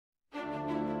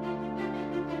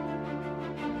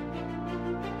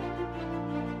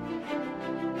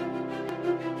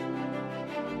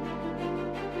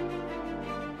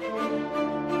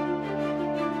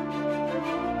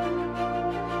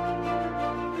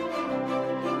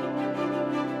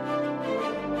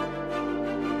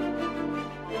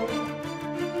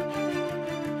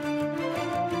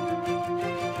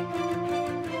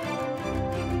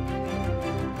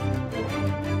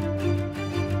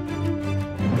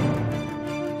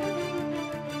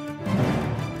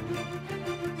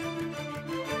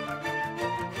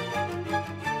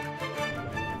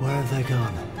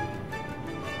Zygon.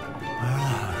 Where are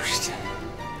the host?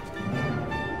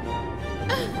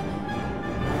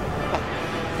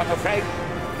 I'm afraid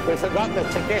we forgot the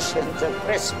traditions of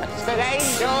Christmas, that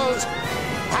angels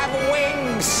have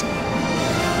wings.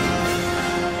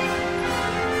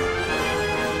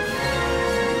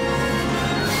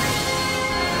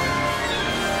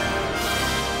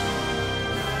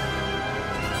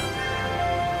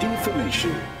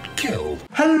 Information killed.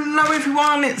 Hello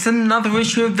everyone, it's another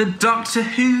issue of the Doctor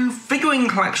Who figurine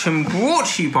collection brought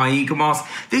to you by Eaglemoss.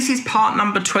 This is part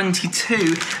number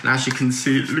 22, and as you can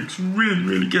see, it looks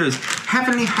really good.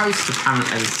 Heavenly Host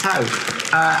apparently. So,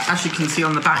 as you can see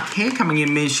on the back here, coming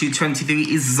in issue 23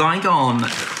 is Zygon.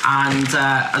 And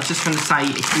I just want to say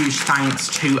a huge thanks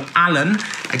to Alan,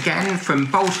 again from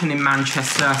Bolton in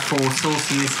Manchester, for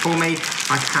sourcing this for me.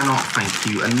 I cannot thank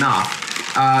you enough.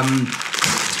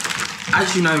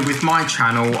 As you know, with my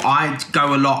channel, I do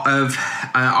a lot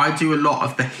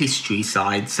of the history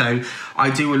side. So I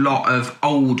do a lot of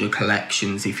older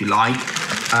collections, if you like,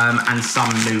 and some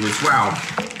new as well.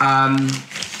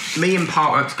 Me and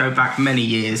Partworks go back many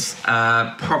years,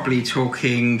 probably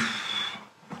talking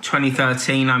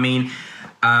 2013. I mean,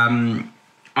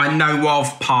 I know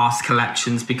of past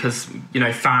collections because, you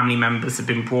know, family members have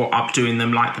been brought up doing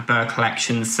them, like the Burr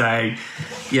collection. So,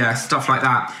 yeah, stuff like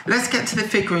that. Let's get to the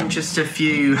figure in just a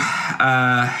few,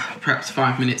 perhaps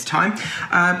 5 minutes time.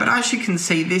 But as you can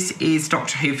see, this is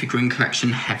Doctor Who figurine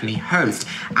collection Heavenly Host.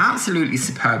 Absolutely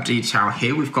superb detail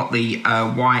here. We've got the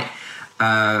white,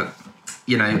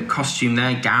 you know, costume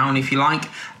there, gown, if you like.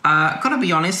 Gotta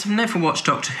be honest, I've never watched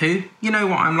Doctor Who. You know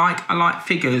what I'm like? I like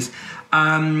figures.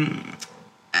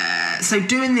 So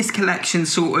doing this collection,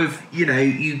 sort of, you know,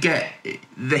 you get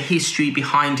the history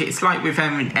behind it. It's like with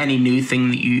any new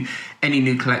thing any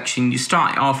new collection, you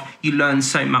start it off, you learn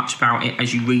so much about it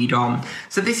as you read on.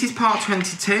 So this is part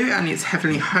 22, and it's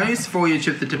Heavenly Host, Voyage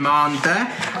of the Demand there.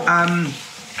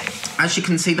 As you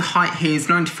can see, the height here is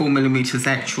 94mm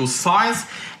actual size.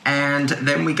 And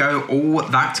then we go, all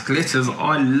that glitters.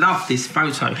 I love this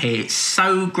photo here. It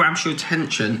so grabs your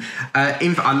attention.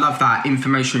 I love that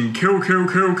information. Kill.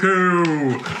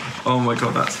 Oh my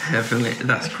God, that's heavenly.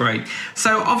 That's great.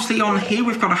 So obviously on here,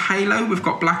 we've got a halo. We've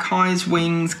got black eyes,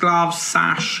 wings, gloves,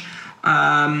 sash,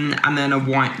 and then a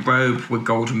white robe with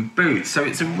golden boots. So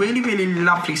it's a really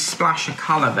lovely splash of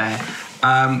colour there.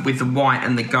 With the white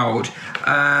and the gold.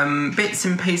 Bits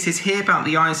and pieces here about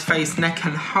the eyes, face, neck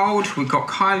and hold. We've got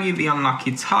Kylie, the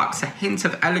Unlucky Tux, a hint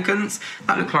of elegance.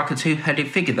 That looked like a two-headed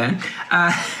figure then.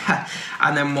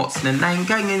 And then what's the name?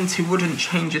 Going into Wouldn't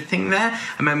Change a Thing there.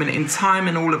 A Moment in Time,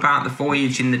 and all about the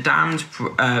voyage in the Damned,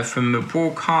 from the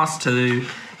broadcast to,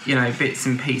 you know, bits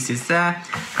and pieces there.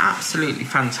 Absolutely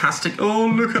fantastic. Oh,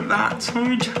 look at that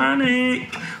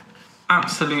Titanic.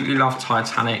 Absolutely love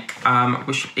Titanic.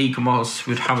 Wish Eaglemoss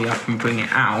would hurry up and bring it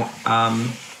out.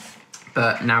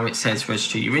 But now it says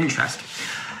register your interest.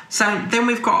 So then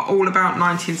we've got all about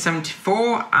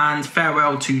 1974 and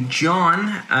Farewell to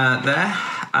John there.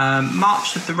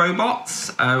 March of the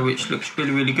Robots, which looks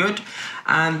really good.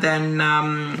 And then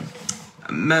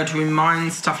Murdering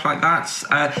Minds, stuff like that.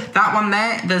 That one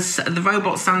there, there's the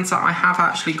Robot Santa. I have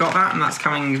actually got that, and that's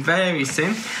coming very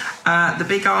soon. The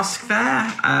Big Ask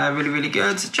there, really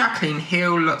good. Jacqueline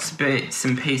Hill, lots of bits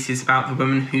and pieces about the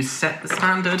woman who set the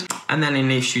standard. And then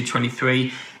in issue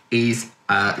 23 is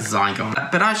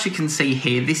Zygon. But as you can see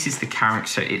here, this is the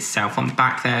character itself. On the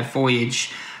back there,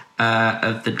 Voyage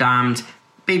of the Damned,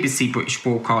 BBC British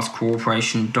Broadcast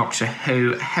Corporation, Doctor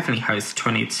Who, Heavenly Host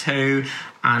 22,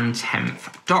 and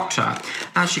 10th Doctor.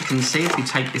 As you can see, if we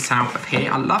take this out of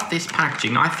here, I love this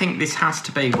packaging. I think this has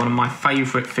to be one of my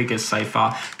favourite figures so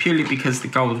far, purely because the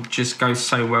gold just goes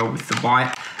so well with the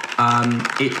white.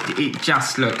 It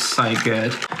just looks so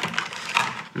good.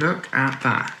 Look at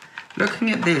that. Looking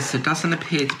at this, there doesn't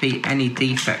appear to be any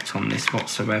defect on this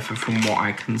whatsoever from what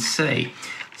I can see.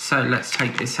 So let's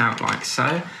take this out like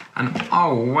so. And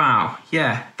oh wow,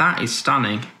 yeah, that is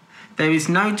stunning. There is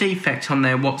no defect on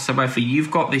there whatsoever.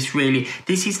 You've got this really,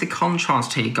 this is the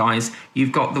contrast here, guys.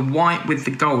 You've got the white with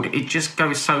the gold. It just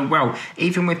goes so well.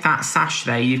 Even with that sash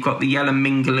there, you've got the yellow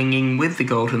mingling in with the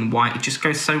gold and the white. It just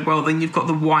goes so well. Then you've got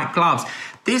the white gloves.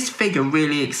 This figure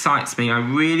really excites me. I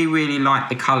really like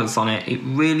the colours on it. It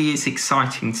really is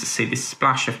exciting to see this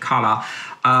splash of colour.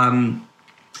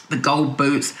 The gold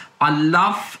boots. I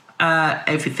love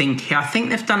everything here. I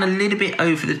think they've done a little bit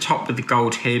over the top with the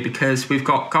gold here, because we've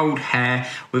got gold hair,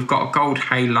 we've got a gold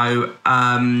halo.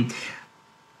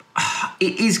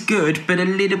 It is good, but a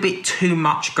little bit too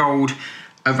much gold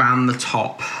around the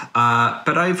top.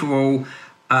 But overall,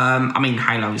 I mean,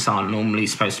 halos aren't normally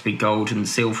supposed to be gold and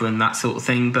silver and that sort of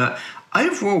thing, but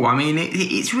overall, I mean,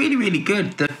 it's really, really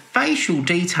good. The facial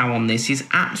detail on this is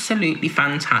absolutely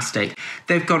fantastic.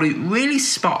 They've got it really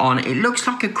spot on. It looks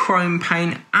like a chrome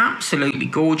paint, absolutely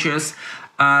gorgeous.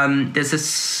 There's a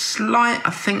slight,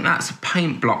 I think that's a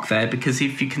paint block there, because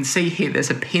if you can see here, there's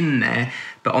a pin there,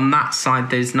 but on that side,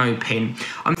 there's no pin.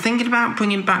 I'm thinking about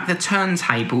bringing back the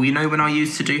turntable, you know, when I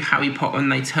used to do Harry Potter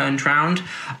and they turned round,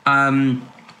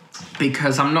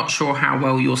 because I'm not sure how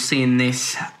well you're seeing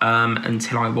this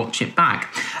until I watch it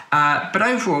back. But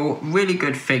overall, really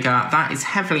good figure. That is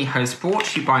Heavily Hosed, brought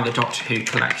to you by the Doctor Who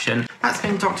collection. That's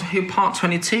been Doctor Who Part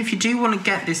 22. If you do want to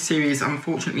get this series,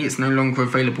 unfortunately it's no longer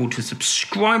available to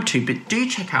subscribe to, but do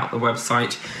check out the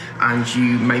website and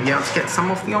you may be able to get some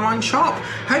off the online shop.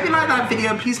 Hope you liked that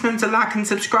video. Please remember to like and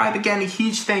subscribe. Again, a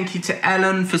huge thank you to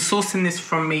Ellen for sourcing this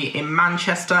from me in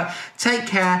Manchester. Take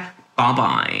care.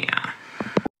 Bye-bye.